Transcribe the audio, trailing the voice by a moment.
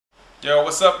Yo,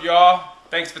 what's up, y'all?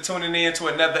 Thanks for tuning in to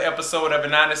another episode of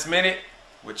An Honest Minute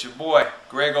with your boy,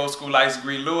 Greg Olskool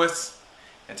Ice-Gre Lewis.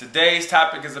 And today's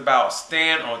topic is about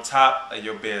staying on top of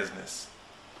your business.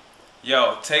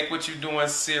 Yo, take what you're doing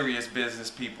serious,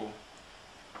 business people.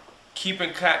 Keep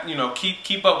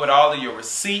up with all of your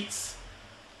receipts.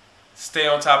 Stay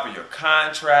on top of your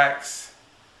contracts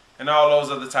and all those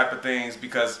other type of things,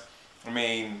 because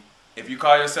if you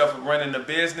call yourself running a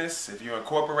business, if you're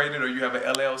incorporated or you have an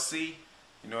LLC,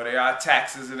 there are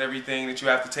taxes and everything that you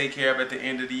have to take care of at the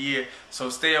end of the year. So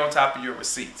stay on top of your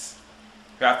receipts.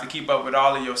 You have to keep up with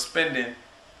all of your spending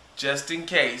just in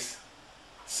case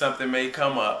something may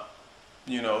come up,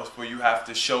 where you have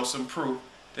to show some proof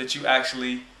that you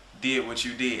actually did what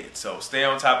you did. So stay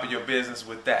on top of your business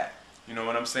with that. You know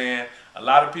what I'm saying? A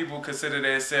lot of people consider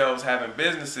themselves having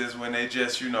businesses when they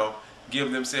just,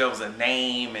 give themselves a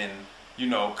name and,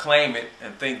 claim it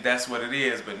and think that's what it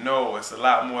is. But no, it's a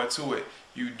lot more to it.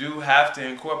 You do have to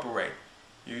incorporate.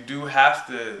 You do have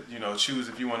to, choose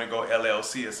if you want to go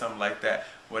LLC or something like that.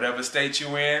 Whatever state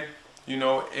you're in,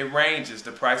 it ranges.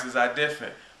 The prices are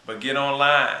different. But get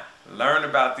online. Learn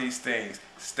about these things.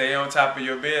 Stay on top of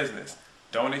your business.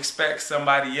 Don't expect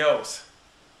somebody else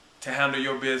to handle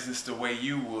your business the way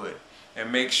you would.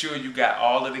 And make sure you got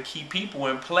all of the key people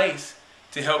in place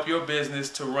to help your business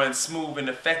to run smooth and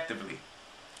effectively.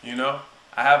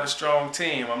 I have a strong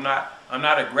team. I'm not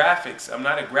a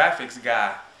graphics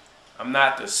guy. I'm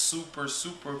not the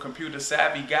super computer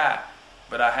savvy guy,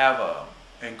 but I have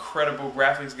an incredible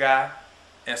graphics guy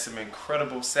and some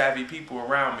incredible savvy people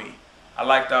around me. I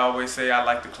like to always say I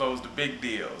like to close the big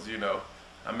deals,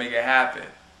 I make it happen.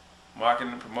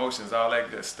 Marketing and promotions, all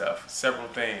that good stuff. Several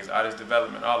things, artist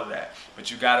development, all of that. But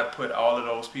you got to put all of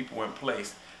those people in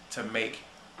place to make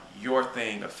your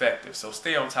thing effective. So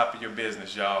stay on top of your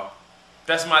business, y'all.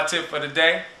 That's my tip for the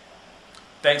day.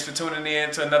 Thanks for tuning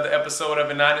in to another episode of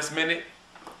An Honest Minute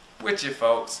with your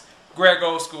folks, Greg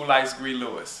Olskool Ice-Gre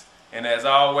Lewis. And as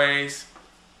always,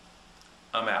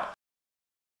 I'm out.